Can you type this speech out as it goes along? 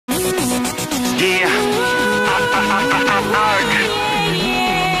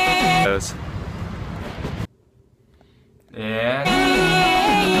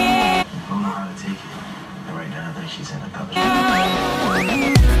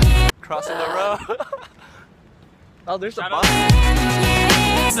crossing the road. Oh, there's a bus.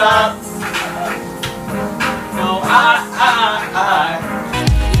 What's up? No,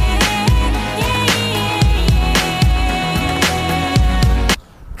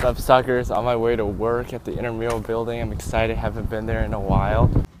 What's up, suckers? On my way to work at the intramural building. I'm excited, haven't been there in a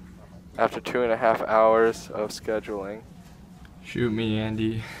while. After 2.5 hours of scheduling. Shoot me,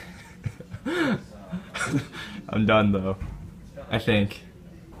 Andy. I'm done though, I think.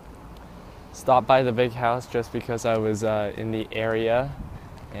 Stopped by the big house just because I was in the area,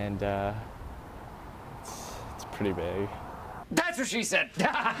 and it's pretty big. That's what she said.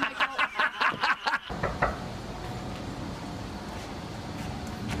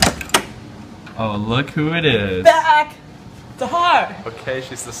 Oh, look who it is. Back! The heart! Okay,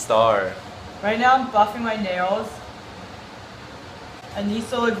 she's the star. Right now I'm buffing my nails. And these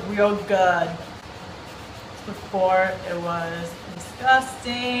still look real good. Before it was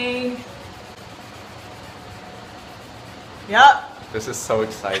disgusting. Yep. This is so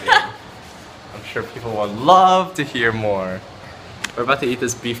exciting. I'm sure people would love to hear more. We're about to eat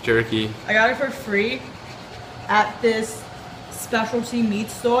this beef jerky. I got it for free at this specialty meat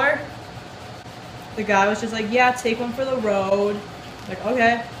store. The guy was just like, yeah, take one for the road. Like,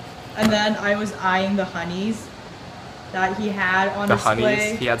 okay. And then I was eyeing the honeys that he had on display. The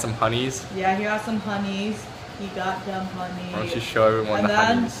honeys? He had some honeys? Yeah, he got some honeys. He got them honeys. Why don't you show everyone the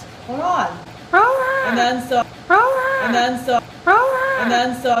honeys? Hold on. And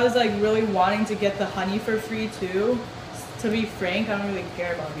then so I was like really wanting to get the honey for free too. To be frank, I don't really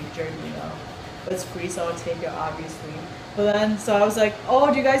care about beef jerky, you know. But it's free, so I'll take it obviously. But then so I was like,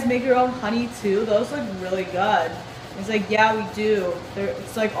 oh, do you guys make your own honey too? Those look really good. He's like, yeah, we do.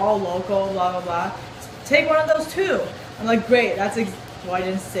 It's like all local, blah blah blah. Take one of those too. I'm like, great. Well, I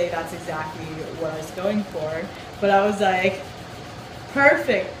didn't say that's exactly what I was going for, but I was like,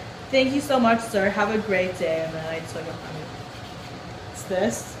 perfect. Thank you so much, sir. Have a great day. And then I took a honey. It's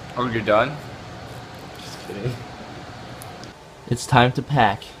this. Oh, you're done? Just kidding. It's time to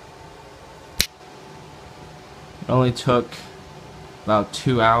pack. It only took about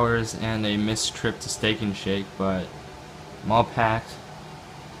 2 hours and a missed trip to Steak and Shake, but I'm all packed.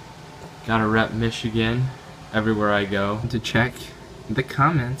 Gotta rep Michigan everywhere I go. To check the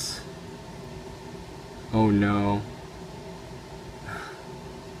comments. Oh no.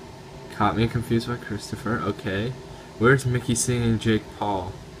 Caught me confused by Christopher. Okay. Where's Mickey singing Jake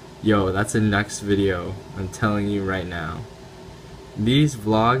Paul? Yo, that's the next video. I'm telling you right now. These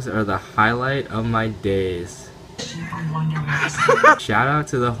vlogs are the highlight of my days. Shout out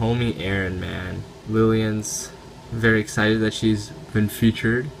to the homie Erin, man. Lillian's very excited that she's been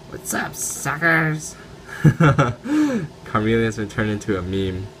featured. What's up, suckers? Carmelia's been turned into a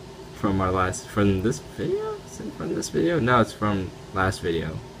meme from this video? Is it from this video? No, it's from last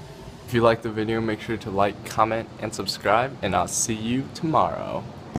video. If you liked the video, make sure to like, comment, and subscribe, and I'll see you tomorrow.